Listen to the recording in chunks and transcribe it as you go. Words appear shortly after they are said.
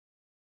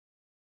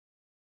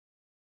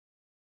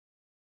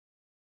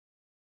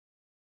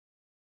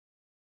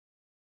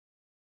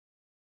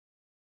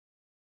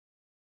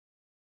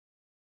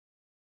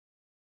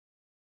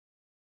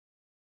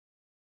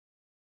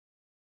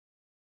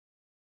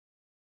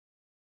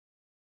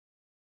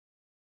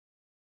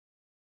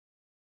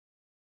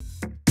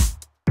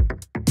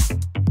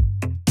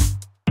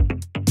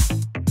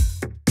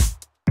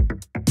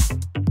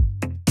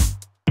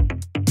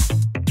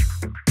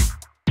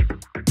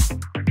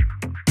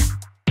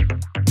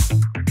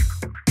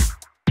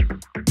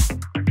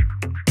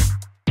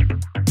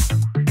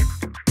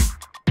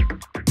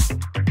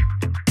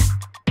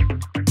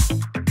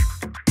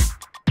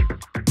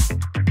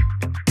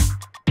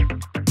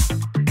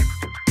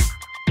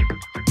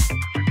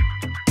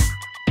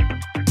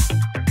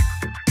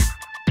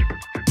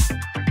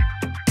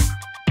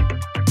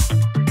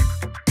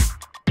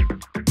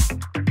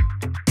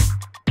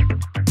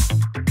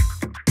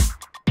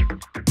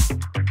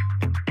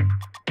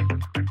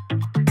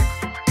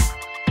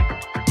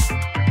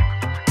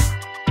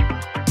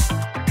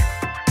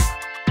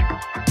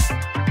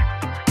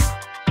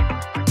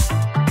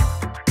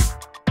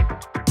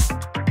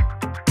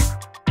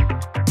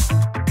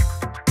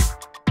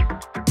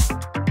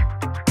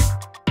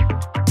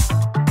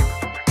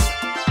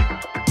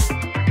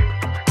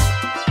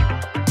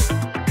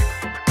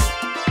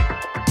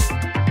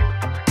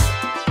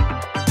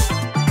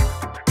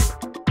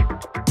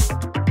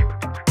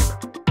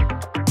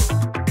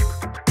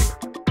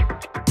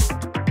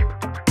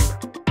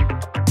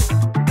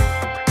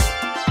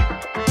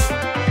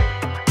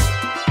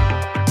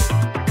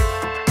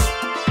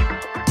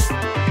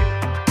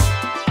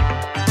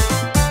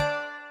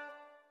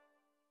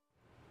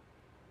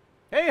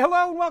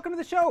and welcome to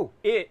the show.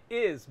 It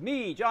is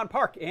me, John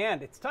Park,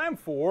 and it's time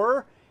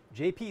for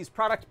JP's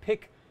product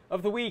pick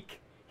of the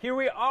week. Here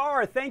we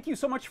are. Thank you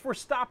so much for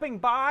stopping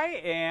by.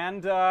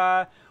 And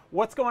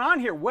what's going on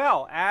here?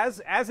 Well,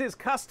 as is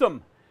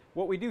custom,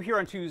 what we do here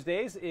on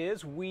Tuesdays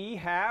is we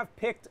have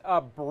picked a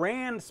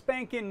brand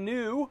spanking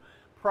new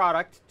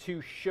product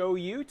to show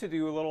you, to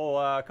do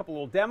a couple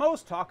little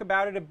demos, talk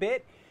about it a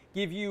bit,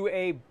 give you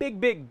a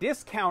big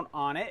discount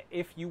on it.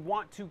 If you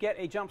want to get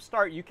a jump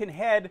start, you can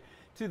head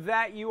to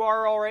that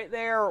URL right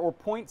there or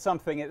point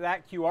something at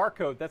that QR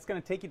code. That's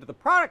going to take you to the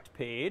product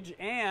page,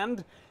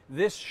 and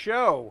this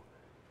show,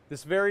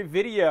 this very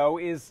video,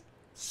 is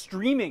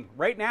streaming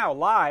right now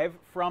live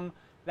from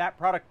that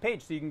product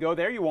page. So you can go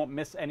there, you won't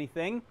miss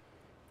anything,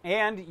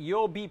 and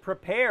you'll be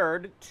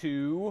prepared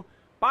to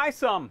buy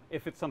some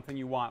if it's something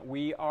you want.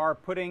 We are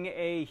putting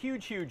a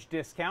huge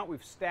discount.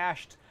 We've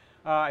stashed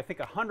I think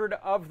 100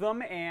 of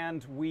them,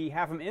 and we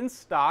have them in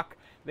stock.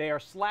 They are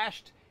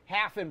slashed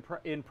half in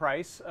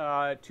price,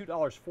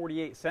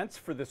 $2.48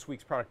 for this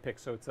week's product pick.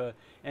 So it's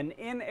an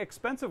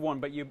inexpensive one,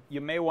 but you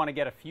may want to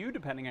get a few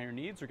depending on your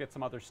needs or get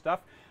some other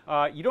stuff.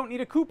 You don't need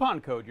a coupon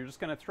code. You're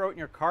just going to throw it in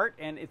your cart,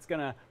 and it's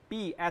going to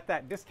be at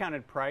that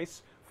discounted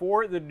price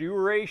for the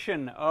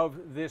duration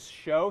of this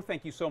show.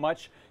 Thank you so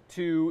much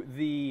to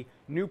the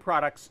new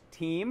products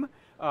team.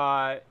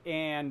 They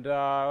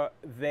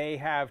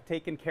have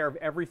taken care of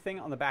everything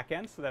on the back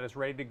end, so that is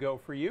ready to go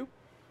for you.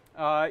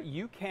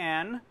 You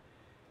can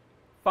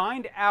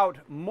find out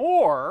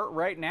more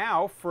right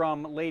now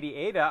from Lady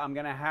Ada. I'm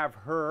going to have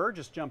her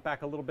just jump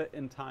back a little bit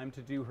in time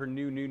to do her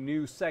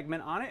new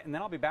segment on it, and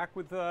then I'll be back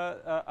with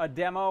a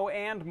demo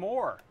and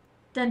more.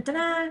 Dun, dun,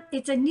 dun.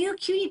 It's a new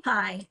cutie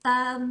pie.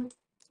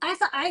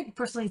 I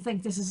personally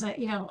think this is I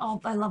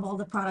love all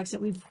the products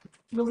that we've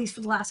released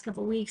for the last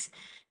couple of weeks.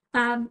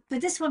 But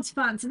this one's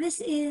fun. So this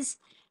is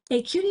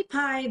a cutie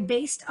pie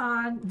based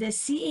on the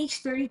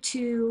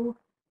CH32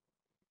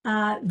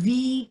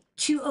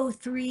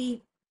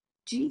 V203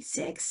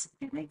 G6.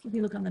 I think if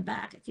you look on the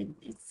back,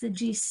 it's the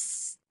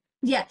CH32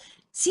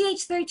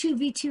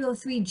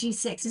 V203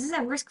 G6. This is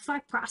a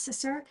RISC-V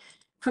processor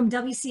from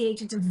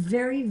WCH. It's a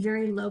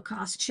very low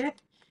cost chip.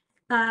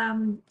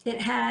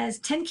 It has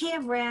 10K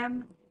of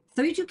RAM,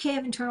 32K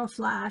of internal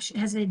flash. It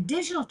has an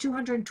additional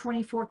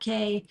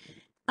 224K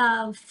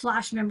of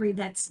flash memory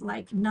that's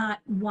like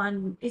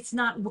it's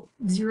not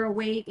zero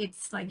weight.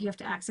 It's like you have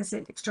to access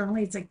it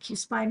externally. It's like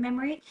QSPI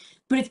memory,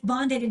 but it's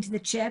bonded into the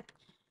chip.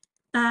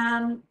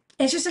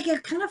 It's just like a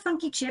kind of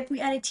funky chip.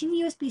 We added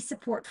Teeny USB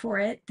support for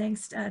it,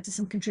 thanks to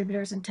some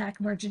contributors and tech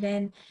merged it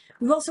in.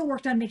 We've also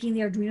worked on making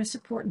the Arduino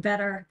support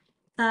better.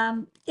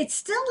 It's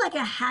still like a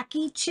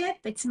hacky chip.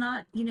 It's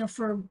not,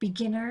 for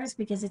beginners,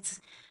 because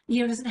it's,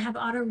 doesn't have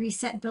auto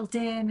reset built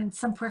in, and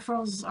some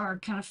peripherals are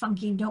kind of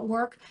funky and don't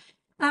work.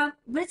 But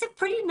it's a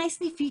pretty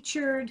nicely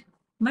featured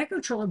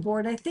microcontroller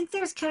board. I think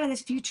there's kind of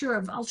this future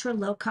of ultra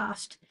low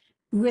cost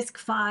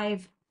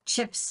RISC-V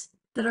chips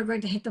that are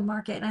going to hit the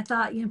market. And I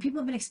thought,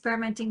 people have been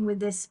experimenting with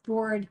this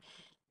board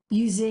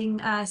using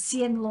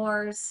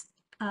CNLore's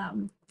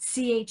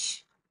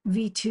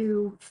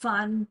CHV2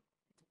 Fun,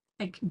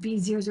 like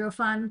B00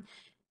 Fun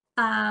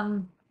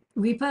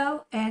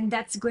repo. And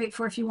that's great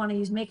for if you want to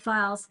use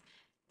makefiles.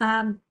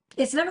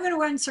 It's never going to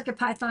run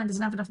CircuitPython,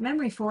 doesn't have enough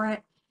memory for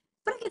it.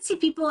 But I could see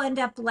people end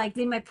up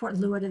they might port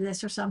Lua to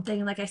this or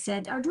something. Like I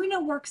said,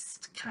 Arduino works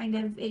kind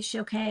of ish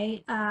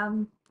okay.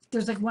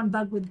 There's like one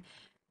bug with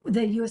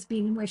the USB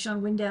enumeration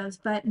on Windows,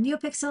 but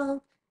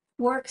NeoPixel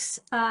works.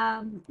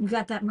 We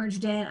got that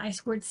merged in.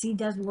 I2C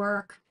does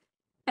work.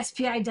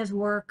 SPI does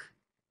work.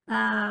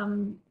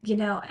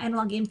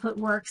 Analog input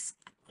works.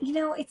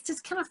 It's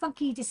just kind of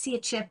funky to see a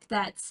chip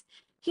that's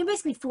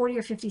basically 40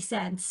 or 50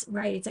 cents,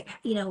 right? It's like,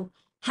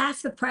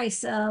 half the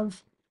price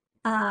of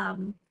a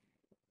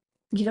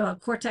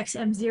Cortex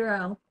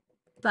M0,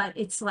 but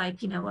it's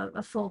like,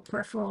 a full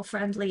peripheral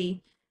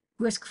friendly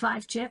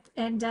RISC-V chip.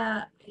 And,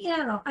 I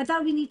don't know, I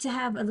thought we need to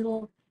have a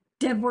little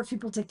dev board for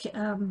people to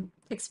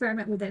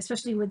experiment with it,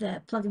 especially with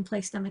the plug and play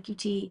Stomach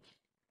UT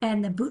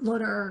and the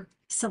bootloader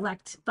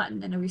select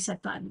button and a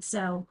reset button.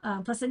 So,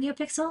 plus the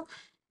NeoPixel.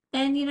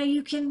 And,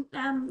 you can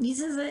use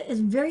it as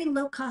a very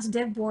low cost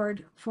dev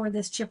board for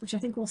this chip, which I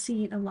think we'll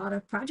see in a lot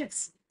of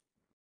projects.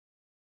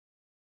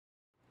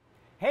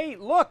 Hey,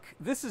 look,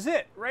 this is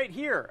it right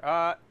here.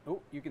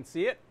 You can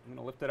see it. I'm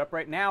going to lift it up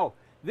right now.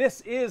 This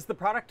is the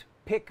product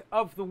pick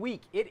of the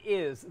week. It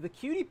is the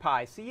Cutie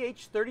Pie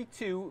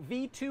CH32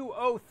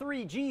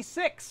 V203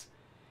 G6.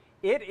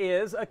 It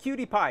is a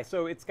cutie pie,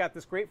 so it's got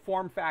this great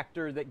form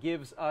factor that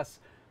gives us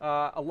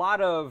a lot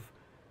of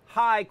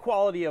high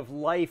quality of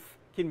life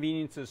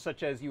conveniences,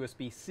 such as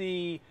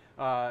USB-C,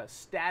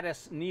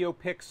 status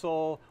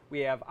NeoPixel. We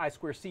have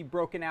I2C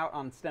broken out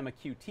on Stemma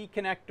QT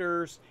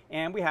connectors,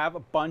 and we have a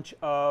bunch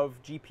of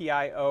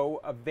GPIO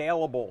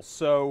available.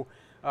 So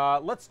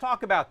let's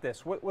talk about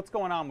this. What's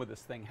going on with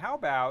this thing? How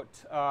about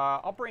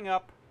I'll bring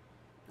up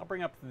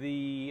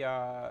the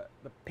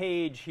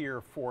page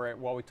here for it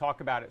while we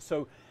talk about it.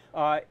 So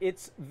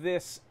It's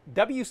this,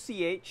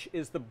 WCH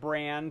is the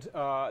brand,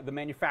 the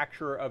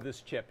manufacturer of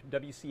this chip.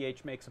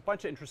 WCH makes a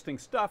bunch of interesting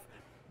stuff.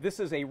 This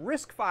is a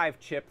RISC-V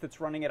chip that's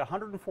running at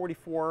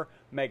 144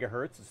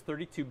 megahertz. It's a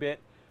 32-bit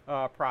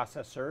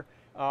processor.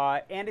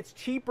 And it's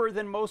cheaper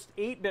than most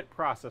 8-bit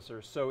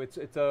processors, so it's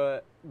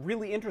a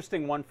really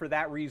interesting one for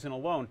that reason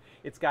alone.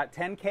 It's got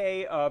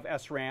 10K of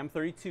SRAM,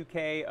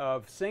 32K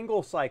of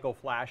single cycle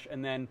flash,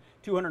 and then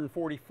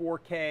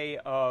 244K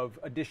of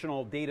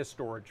additional data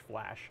storage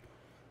flash.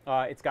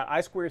 It's got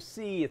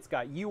I2C, it's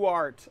got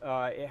UART,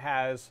 it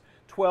has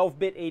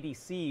 12-bit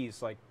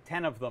ADCs, like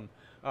 10 of them,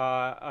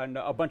 and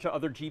a bunch of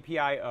other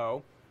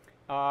GPIO.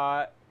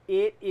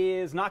 It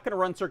is not going to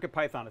run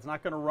CircuitPython. It's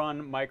not going to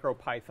run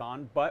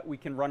MicroPython, but we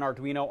can run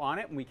Arduino on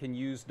it, and we can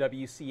use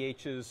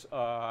WCH's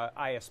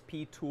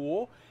ISP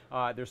tool.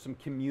 There's some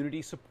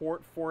community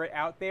support for it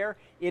out there.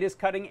 It is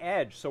cutting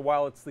edge, so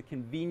while it's the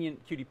convenient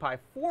QT Py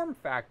form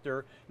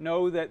factor,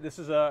 know that this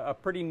is a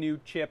pretty new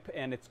chip,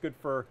 and it's good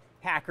for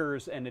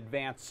hackers and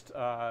advanced,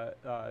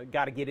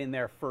 got to get in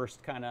there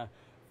first kind of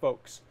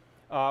folks.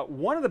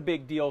 One of the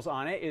big deals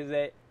on it is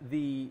that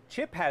the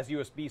chip has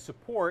USB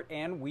support,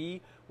 and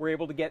we were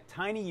able to get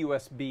tiny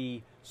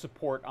USB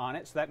support on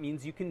it. So that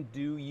means you can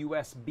do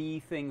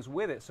USB things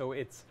with it. So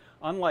it's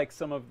unlike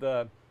some of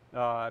the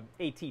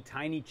AT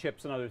tiny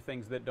chips and other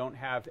things that don't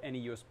have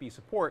any USB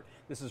support.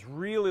 This is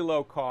really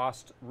low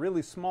cost,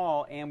 really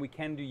small, and we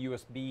can do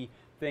USB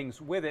things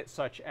with it,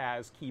 such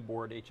as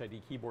keyboard,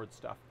 HID keyboard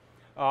stuff.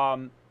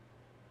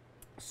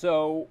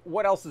 So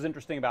what else is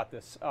interesting about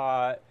this?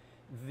 Let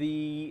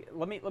me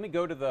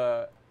go to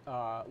the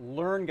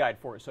Learn guide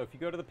for it. So if you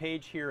go to the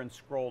page here and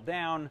scroll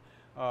down,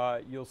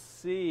 you'll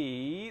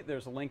see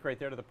there's a link right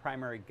there to the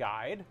primary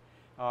guide.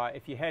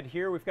 If you head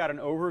here, we've got an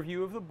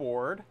overview of the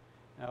board,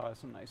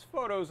 some nice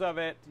photos of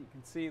it. You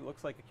can see it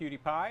looks like a QT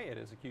Py. It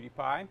is a QT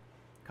Py.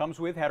 Comes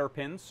with header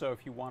pins, so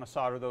if you want to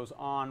solder those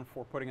on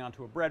for putting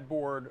onto a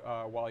breadboard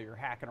while you're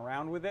hacking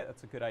around with it,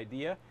 that's a good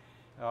idea.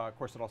 Of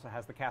course, it also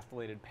has the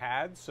castellated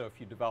pads, so if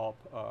you develop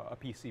a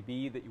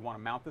PCB that you want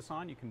to mount this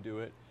on, you can do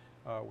it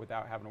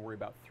without having to worry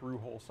about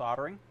through-hole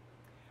soldering.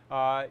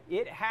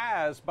 It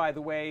has, by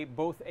the way,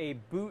 both a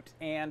boot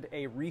and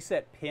a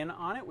reset pin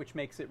on it, which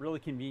makes it really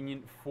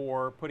convenient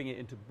for putting it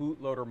into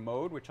bootloader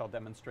mode, which I'll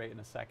demonstrate in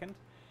a second.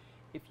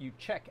 If you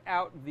check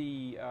out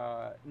the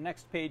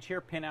next page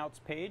here,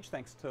 pinouts page,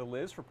 thanks to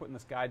Liz for putting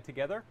this guide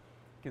together,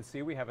 you can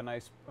see we have a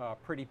nice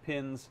pretty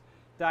pins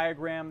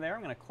diagram there.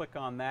 I'm going to click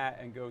on that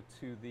and go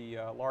to the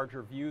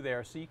larger view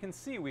there. So you can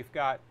see we've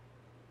got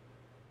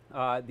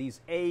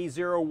these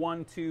A0,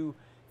 1, 2,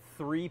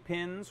 3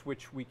 pins,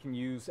 which we can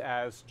use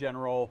as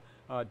general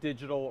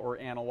digital or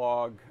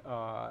analog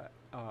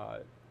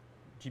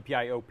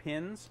GPIO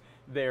pins.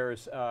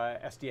 There's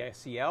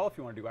SDICL if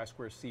you want to do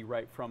I2C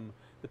right from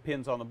the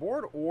pins on the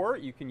board, or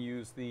you can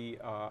use the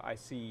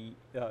the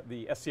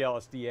SCL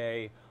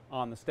SDA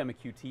on the STEMMA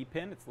QT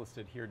pin. It's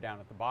listed here down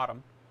at the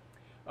bottom.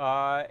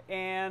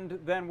 And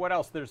then what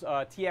else? There's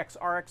TX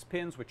RX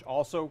pins, which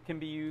also can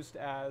be used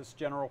as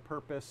general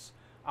purpose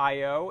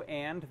I/O,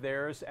 and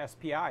there's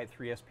SPI,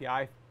 3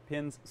 SPI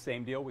pins,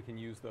 same deal. We can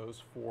use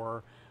those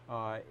for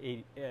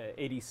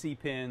ADC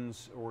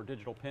pins or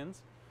digital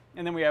pins.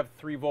 And then we have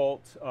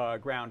 3-volt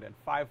ground and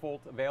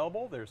 5-volt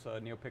available. There's a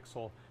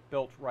NeoPixel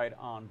built right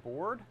on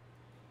board.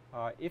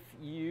 If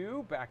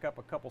you back up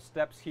a couple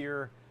steps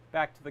here,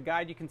 back to the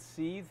guide, you can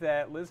see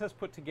that Liz has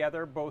put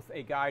together both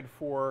a guide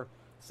for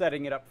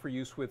setting it up for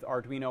use with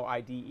Arduino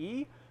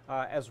IDE,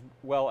 as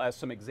well as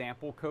some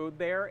example code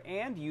there,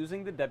 and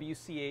using the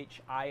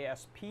WCH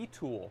ISP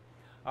tool.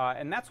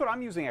 And that's what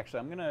I'm using, actually.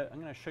 I'm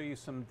gonna show you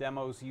some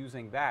demos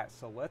using that.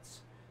 So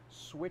let's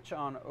switch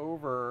on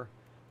over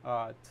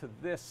to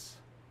this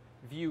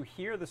view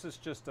here. This is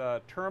just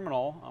a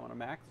terminal. I'm on a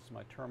Mac. This is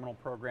my terminal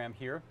program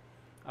here.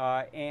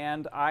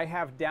 And I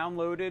have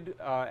downloaded,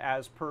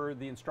 as per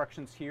the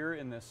instructions here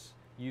in this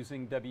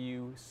using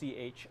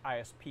WCH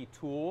ISP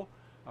tool.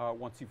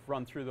 Once you've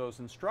run through those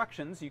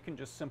instructions, you can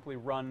just simply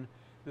run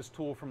this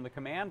tool from the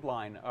command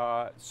line.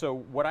 So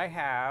what I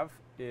have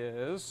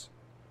is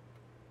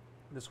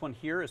this one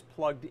here is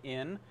plugged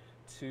in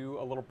to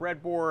a little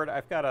breadboard.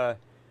 I've got a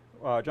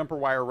jumper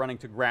wire running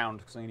to ground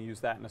because I'm going to use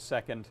that in a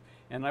second.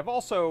 And I've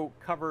also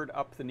covered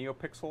up the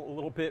NeoPixel a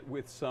little bit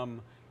with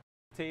some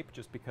tape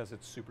just because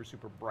it's super,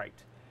 super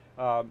bright.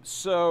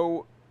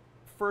 So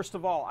first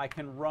of all, I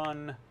can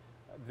run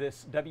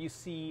this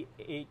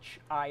WCH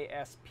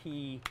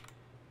ISP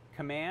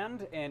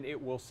command, and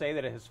it will say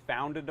that it has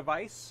found a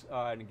device,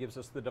 and it gives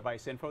us the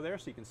device info there.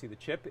 So you can see the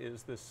chip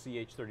is this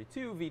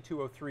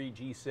CH32V203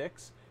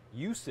 G6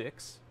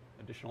 U6,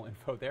 additional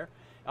info there.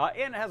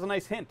 And it has a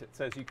nice hint. It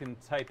says you can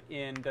type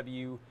in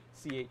WCH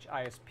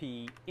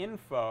ISP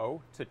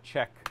info to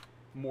check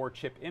more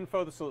chip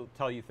info. This will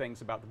tell you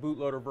things about the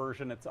bootloader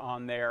version that's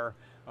on there,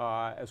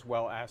 as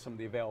well as some of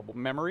the available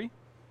memory.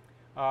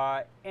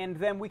 And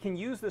then we can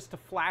use this to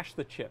flash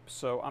the chip.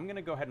 So I'm going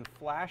to go ahead and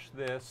flash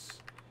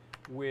this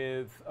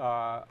with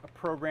a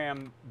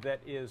program that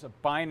is a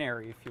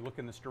binary. If you look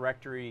in this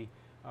directory,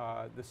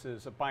 This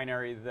is a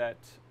binary that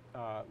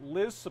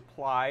Liz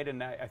supplied,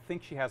 and I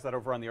think she has that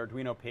over on the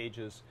Arduino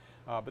pages.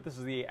 But this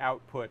is the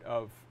output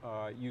of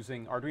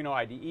using Arduino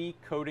IDE,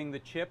 coding the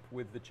chip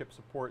with the chip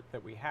support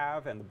that we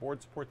have and the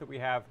board support that we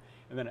have,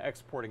 and then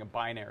exporting a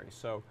binary.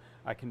 So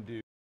I can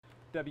do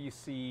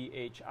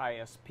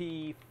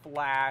WCHISP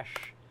flash,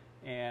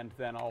 and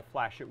then I'll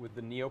flash it with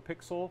the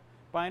NeoPixel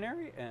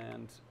binary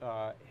and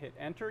hit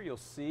enter. You'll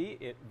see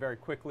it very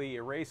quickly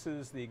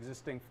erases the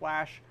existing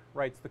flash,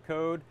 writes the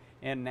code,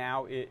 and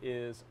now it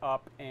is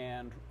up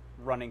and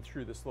running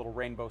through this little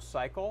rainbow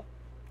cycle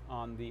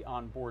on the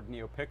onboard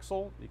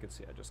NeoPixel. You can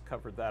see I just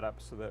covered that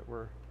up so that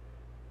we're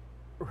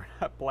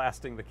not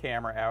blasting the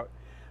camera out.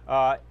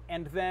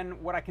 And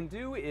then what I can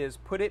do is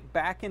put it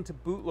back into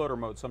bootloader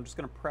mode. So I'm just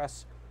going to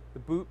press the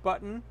boot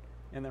button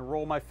and then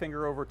roll my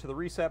finger over to the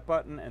reset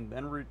button and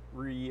then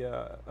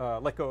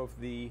let go of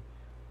the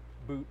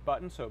boot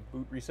button. So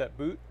boot, reset,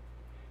 boot.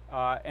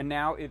 And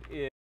now it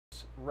is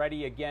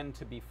ready again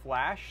to be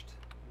flashed.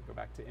 Go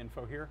back to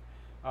info here.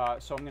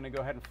 So I'm going to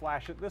go ahead and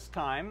flash it this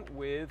time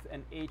with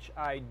an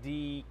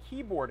HID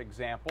keyboard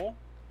example.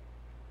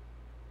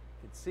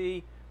 You can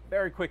see,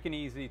 very quick and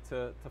easy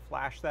to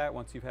flash that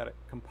once you've had it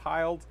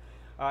compiled.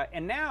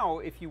 And now,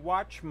 if you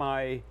watch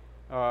my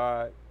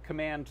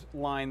command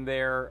line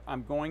there,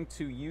 I'm going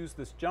to use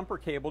this jumper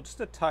cable just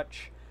to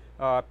touch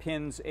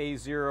pins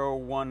A0,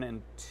 1,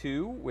 and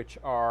 2, which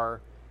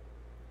are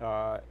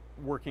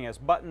working as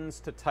buttons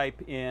to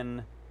type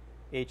in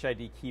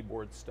HID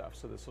keyboard stuff.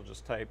 So this will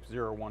just type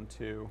 0, 1,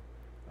 2,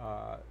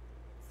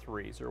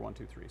 3, 0, 1,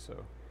 2, 3.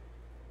 So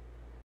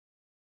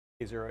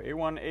A0,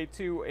 A1,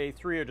 A2,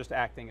 A3 are just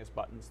acting as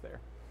buttons there.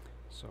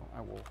 So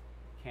I will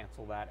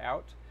cancel that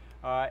out.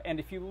 And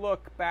if you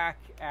look back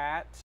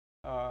at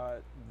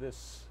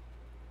this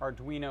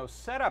Arduino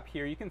setup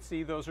here, you can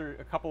see those are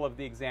a couple of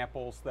the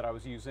examples that I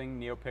was using.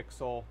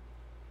 NeoPixel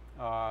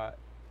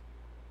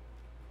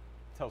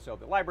tells you all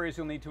the libraries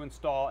you'll need to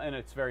install, and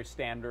it's very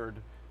standard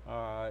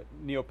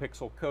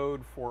NeoPixel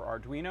code for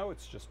Arduino.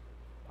 It's just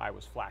I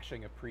was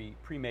flashing a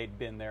pre-made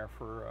bin there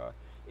for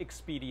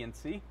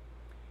expediency.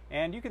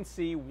 And you can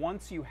see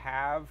once you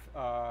have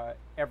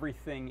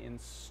everything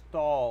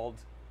installed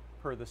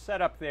per the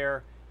setup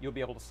there, you'll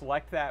be able to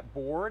select that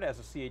board as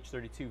a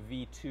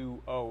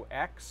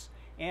CH32V203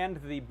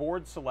 and the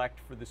board select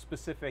for the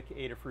specific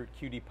Adafruit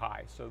QT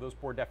Py. So those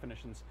board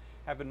definitions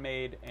have been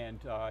made, and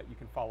you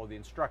can follow the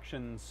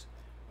instructions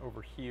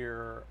over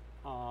here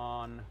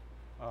on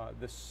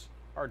this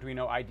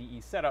Arduino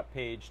IDE setup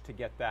page to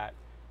get that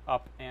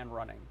up and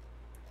running.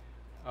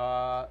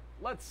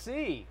 Let's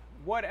see,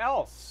 what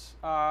else?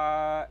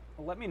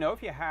 Let me know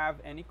if you have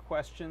any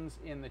questions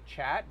in the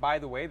chat. By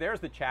the way, there's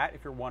the chat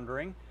if you're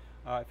wondering.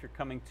 If you're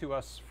coming to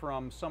us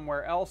from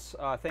somewhere else,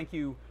 thank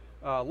you.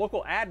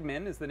 Local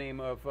admin is the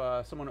name of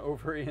someone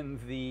over in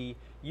the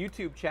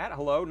YouTube chat.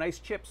 Hello, nice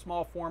chip,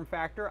 small form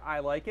factor. I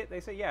like it. They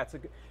say, yeah, it's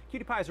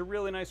QT Py is a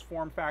really nice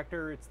form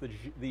factor. It's the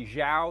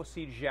Xiao,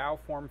 Seed Xiao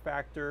form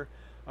factor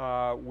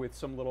with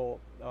some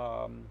little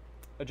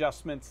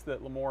adjustments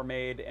that Limor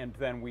made, and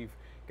then we've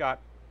got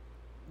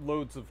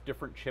loads of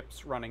different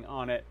chips running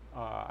on it.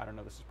 I don't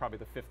know, this is probably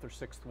the 5th or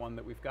 6th one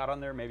that we've got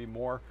on there, maybe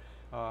more,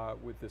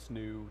 with this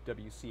new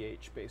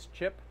WCH-based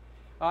chip.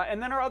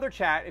 And then our other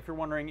chat, if you're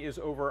wondering, is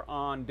over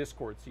on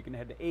Discord. So you can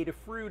head to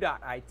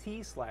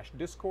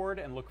adafru.it/discord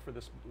and look for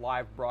this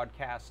live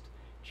broadcast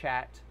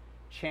chat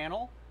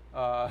channel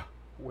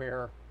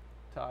where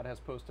Todd has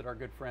posted our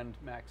good friend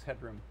Max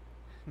Headroom,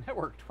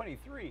 Network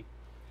 23.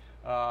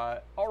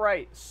 All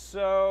right,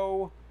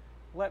 so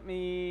let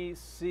me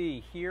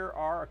see. Here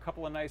are a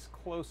couple of nice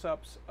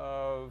close-ups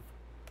of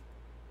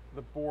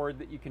the board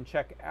that you can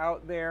check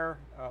out there.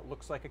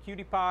 Looks like a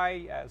QT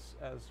Py as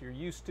you're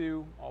used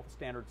to, all the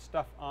standard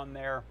stuff on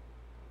there.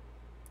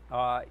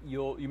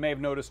 You may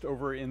have noticed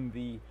over in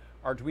the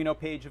Arduino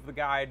page of the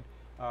guide,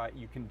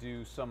 you can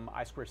do some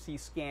I2C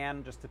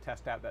scan just to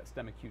test out that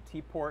STEMMA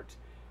QT port,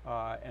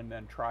 and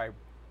then try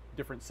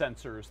different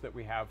sensors that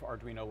we have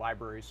Arduino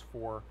libraries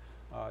for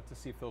to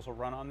see if those will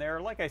run on there.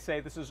 Like I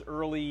say, this is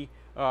early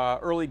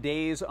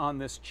days on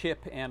this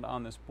chip and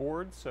on this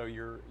board, so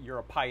you're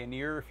a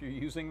pioneer if you're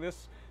using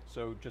this.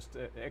 So just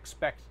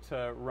expect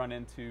to run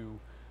into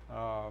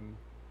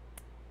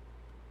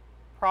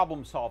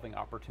problem-solving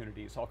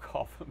opportunities, I'll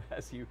call them,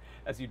 as you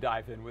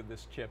dive in with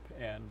this chip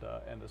and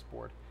this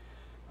board.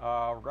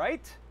 All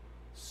right,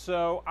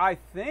 so I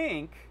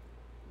think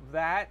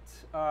that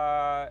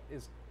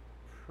is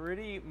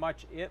pretty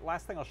much it.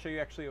 Last thing I'll show you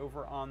actually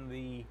over on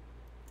the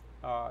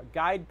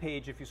guide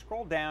page. If you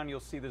scroll down, you'll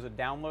see there's a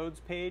downloads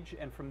page,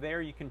 and from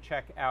there you can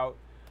check out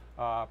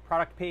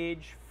product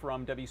page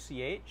from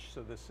WCH.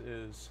 So this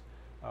is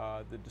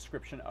the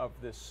description of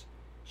this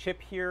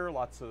chip here,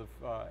 lots of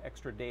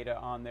extra data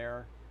on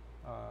there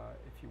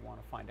if you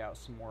want to find out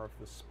some more of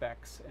the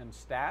specs and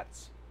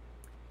stats.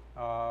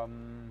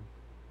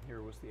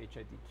 Here was the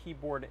HID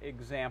keyboard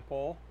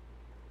example,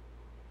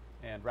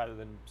 and rather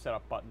than set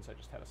up buttons, I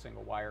just had a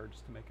single wire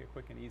just to make it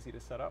quick and easy to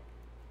set up.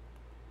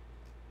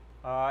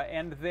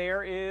 And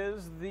there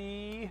is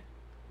the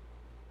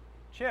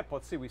chip.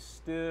 Let's see, we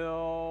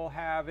still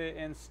have it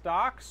in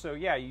stock. So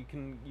yeah, you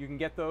can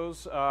get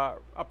those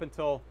up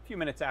until a few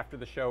minutes after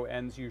the show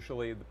ends.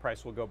 Usually the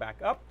price will go back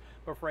up,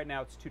 but for right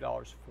now it's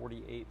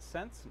 $2.48.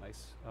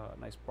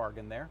 Nice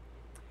bargain there.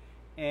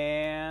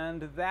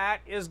 And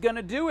that is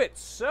gonna do it.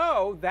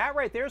 So that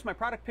right there is my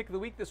product pick of the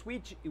week this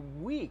week.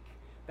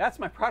 That's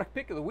my product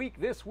pick of the week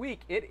this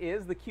week. It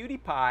is the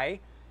Py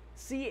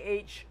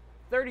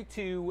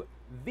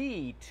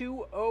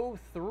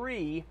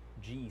CH32V203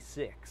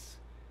 G6.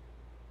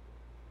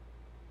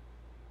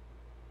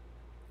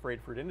 For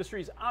Adafruit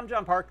Industries, I'm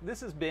John Park.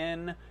 This has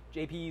been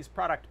JP's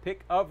product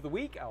pick of the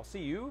week. I'll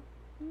see you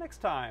next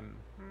time.